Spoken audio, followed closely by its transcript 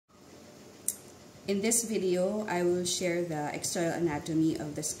In this video, I will share the external anatomy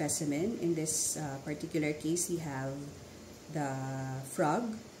of the specimen. In this particular case, we have the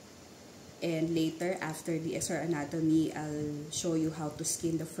frog. And later, after the external anatomy, I'll show you how to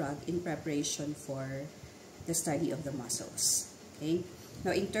skin the frog in preparation for the study of the muscles. Okay.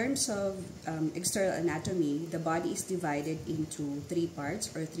 Now, in terms of external anatomy, the body is divided into 3 parts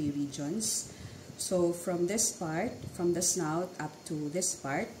or 3 regions. So, from this part, from the snout up to this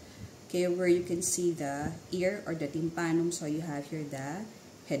part, okay, where you can see the ear or the tympanum, so you have here the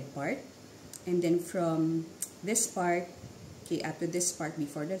head part. And then from this part, okay, up to this part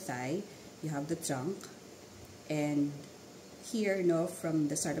before the thigh, you have the trunk. And here, from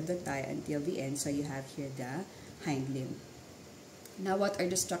the start of the thigh until the end, so you have here the hind limb. Now, what are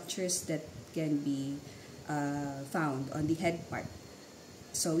the structures that can be found on the head part?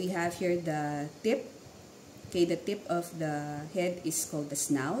 So we have here the tip. Okay, the tip of the head is called the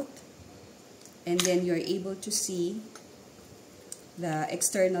snout. And then you're able to see the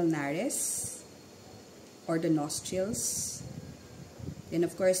external nares or the nostrils. Then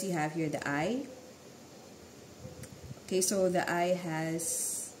of course you have here the eye. Okay, so the eye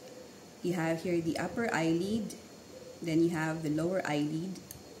you have here the upper eyelid, then you have the lower eyelid,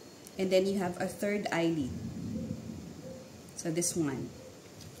 and then you have a third eyelid. So this one.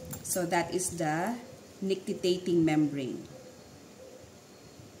 So that is the nictitating membrane.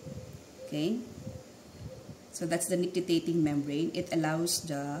 Okay? So that's the nictitating membrane. It allows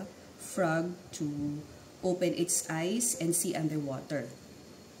the frog to open its eyes and see underwater.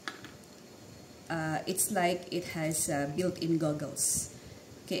 It's like it has built-in goggles.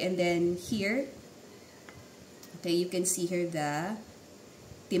 Okay, and then here, okay, you can see here the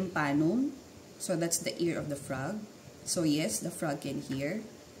tympanum. So that's the ear of the frog. So yes, the frog can hear.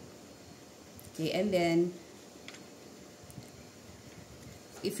 Okay, and then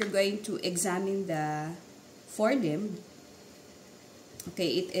if you're going to examine the forelimb, okay,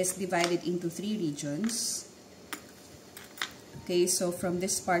 it is divided into 3 regions. Okay, so from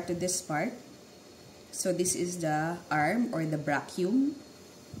this part to this part, so this is the arm or the brachium.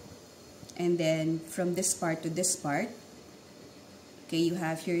 And then from this part to this part, okay, you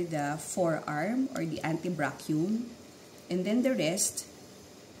have here the forearm or the antebrachium. And then the rest,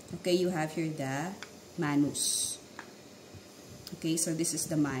 okay, you have here the manus. Okay, so this is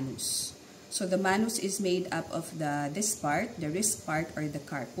the manus. So the manus is made up of this part, the wrist part or the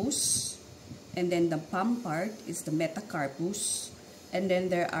carpus. And then the palm part is the metacarpus. And then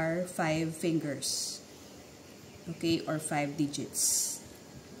there are 5 fingers. Okay, or 5 digits.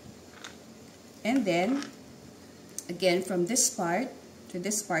 And then, again, from this part to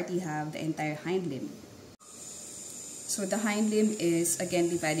this part, you have the entire hind limb. So the hind limb is again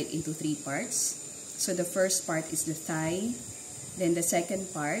divided into 3 parts. So the first part is the thigh. Then the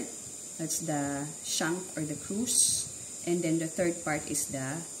second part, that's the shank or the crus. And then the third part is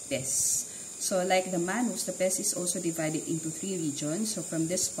the pes. So like the manus, the pes is also divided into 3 regions. So from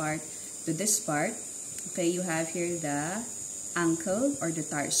this part to this part, okay, you have here the ankle or the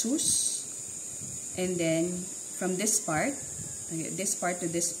tarsus. And then from this part to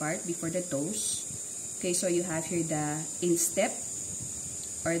this part before the toes, okay, so you have here the instep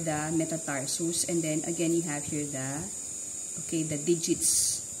or the metatarsus. And then again, you have here the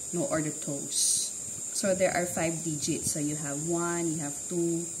digits, or the toes. So there are 5 digits. So you have 1, you have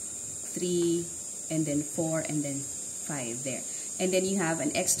 2, 3, and then 4, and then 5 there. And then you have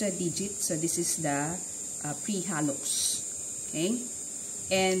an extra digit. So this is the prehallux. Okay?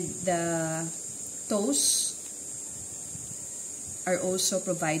 And the toes are also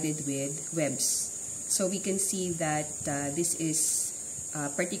provided with webs. So we can see that this is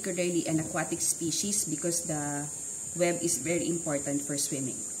particularly an aquatic species because the web is very important for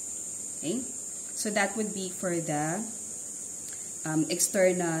swimming. Okay? So that would be for the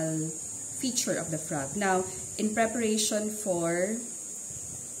external feature of the frog. Now, in preparation for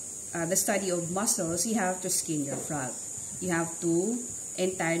the study of muscles, you have to skin your frog. You have to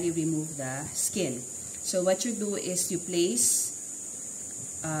entirely remove the skin. So what you do is you place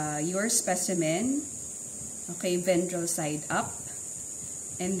your specimen, okay, ventral side up,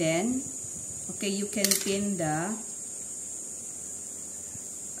 and then, okay, you can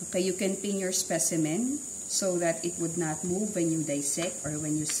pin your specimen so that it would not move when you dissect or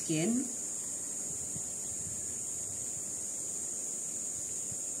when you skin.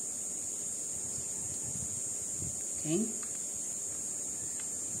 Okay.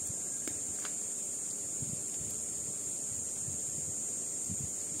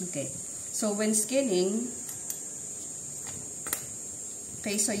 Okay. So when skinning,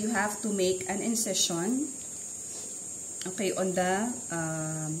 okay, so you have to make an incision, okay, on the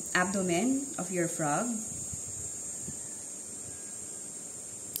abdomen of your frog.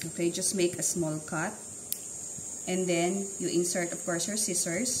 Okay, just make a small cut. And then you insert, of course, your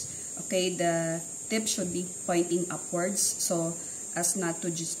scissors. Okay, the tip should be pointing upwards so as not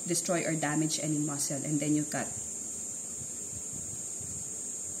to just destroy or damage any muscle. And then you cut.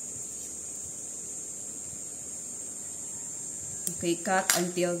 Okay, cut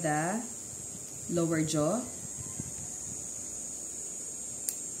until the lower jaw.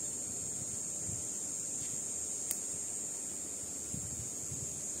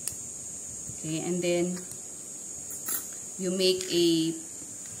 Okay, and then you make a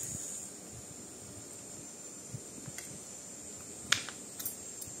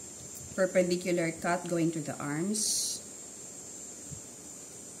perpendicular cut going to the arms.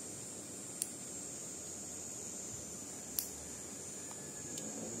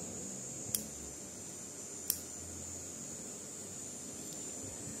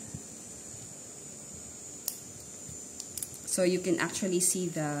 So you can actually see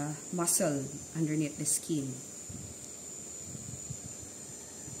the muscle underneath the skin.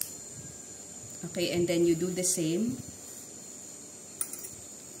 Okay, and then you do the same.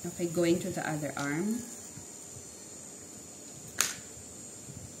 Okay, going to the other arm.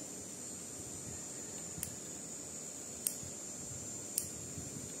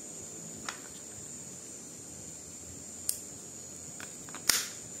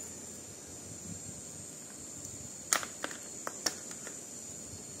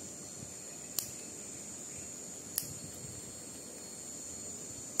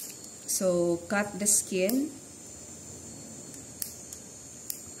 So cut the skin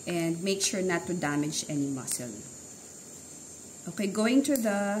and make sure not to damage any muscle. Okay, going to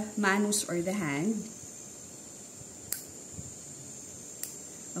the manus or the hand.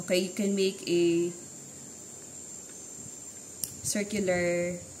 Okay, you can make a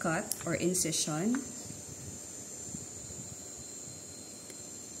circular cut or incision.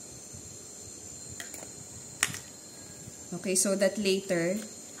 Okay, so that later,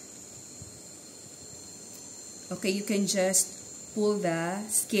 okay, you can just pull the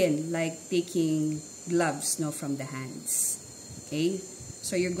skin like taking gloves, no, from the hands. Okay,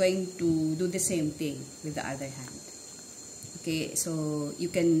 so you're going to do the same thing with the other hand. Okay, so you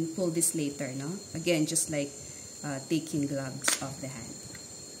can pull this later, no? Again, just like taking gloves off the hand.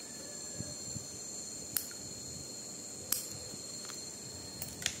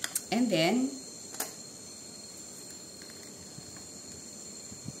 And then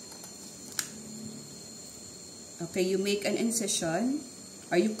okay, you make an incision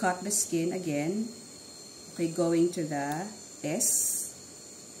or you cut the skin again. Okay, going to the S.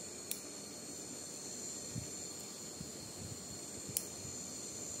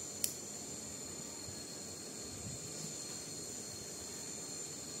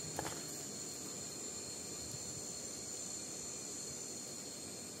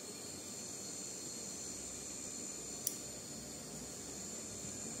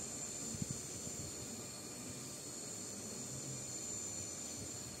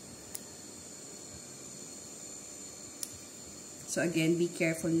 So again, be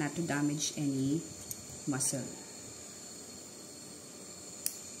careful not to damage any muscle.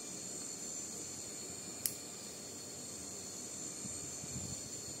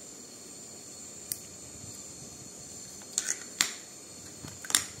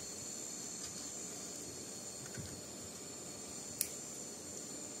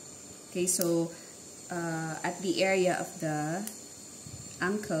 Okay, so at the area of the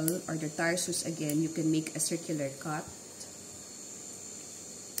ankle or the tarsus, again, you can make a circular cut.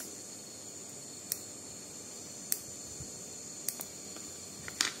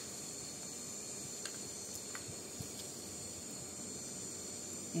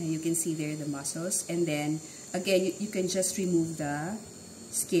 And you can see there the muscles. And then, again, you can just remove the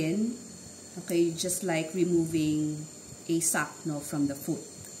skin. Okay, just like removing a sock, no, from the foot.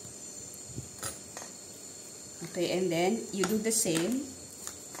 Okay, and then you do the same.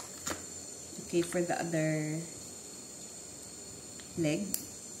 Okay, for the other leg.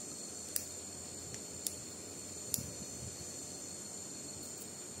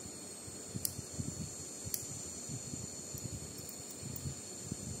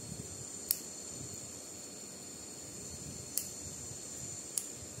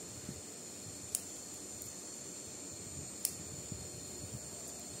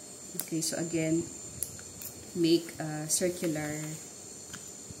 Okay, so again, make a circular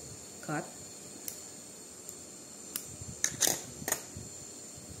cut.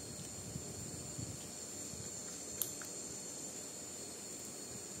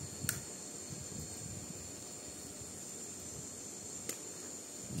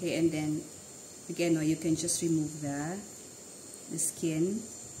 Okay, and then again, you can just remove the skin.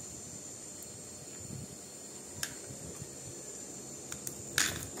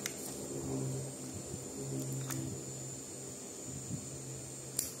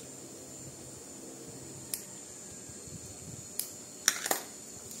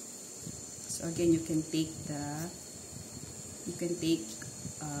 So again, you can take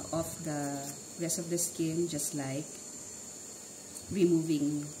off the rest of the skin, just like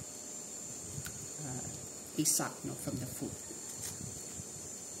removing a sock from the foot.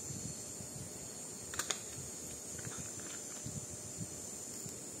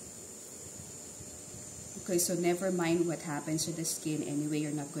 Okay, so never mind what happens to the skin anyway,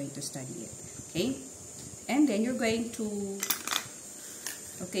 you're not going to study it. Okay, and then you're going to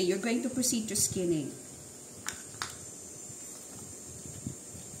proceed to skinning.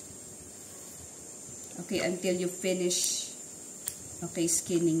 Okay, until you finish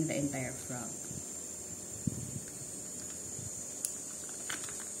skinning the entire frog.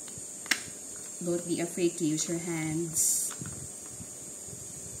 Don't be afraid to use your hands.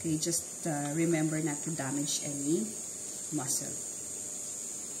 Okay, just remember not to damage any muscle.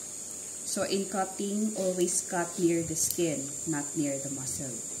 So in cutting, always cut near the skin, not near the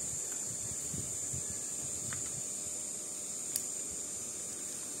muscle.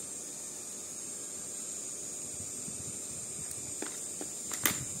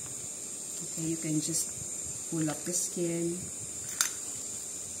 Okay, you can just pull up the skin.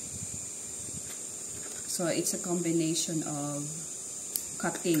 So it's a combination of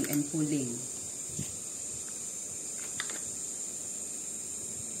cutting and pulling.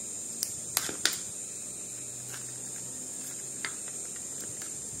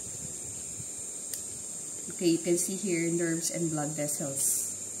 Okay, you can see here nerves and blood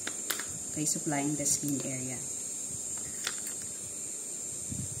vessels, okay, supplying the skin area.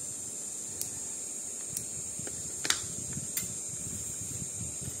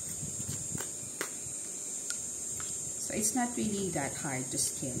 So it's not really that hard to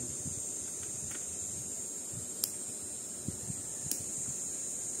skin.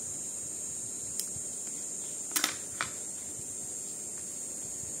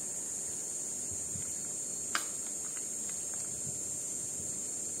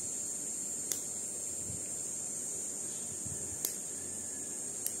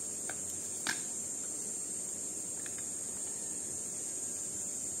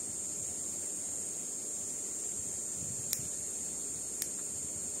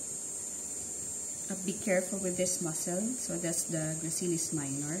 Be careful with this muscle. So that's the gracilis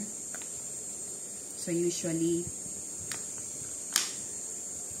minor. So usually,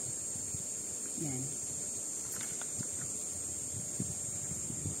 yan.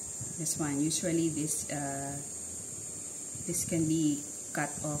 This one, usually this can be cut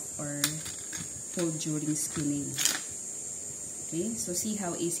off or pulled during skinning. Okay, so see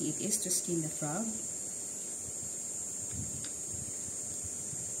how easy it is to skin the frog.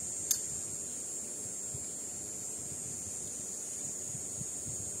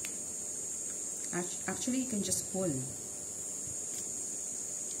 Actually, you can just pull.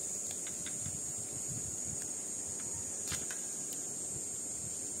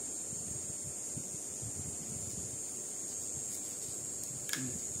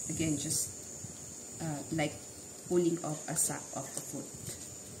 Again, just like pulling off a sack of the foot.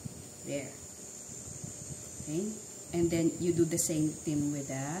 There. Okay, and then you do the same thing with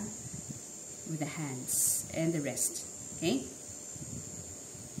the hands and the rest. Okay.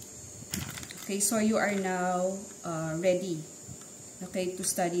 Okay, so you are now ready, okay, to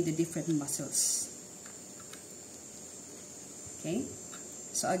study the different muscles. Okay,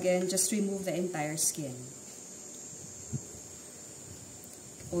 so again, just remove the entire skin.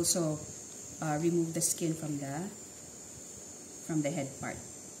 Also, remove the skin from the head part.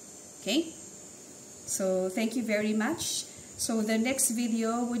 Okay, so thank you very much. So the next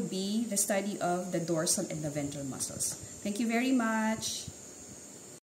video would be the study of the dorsal and the ventral muscles. Thank you very much.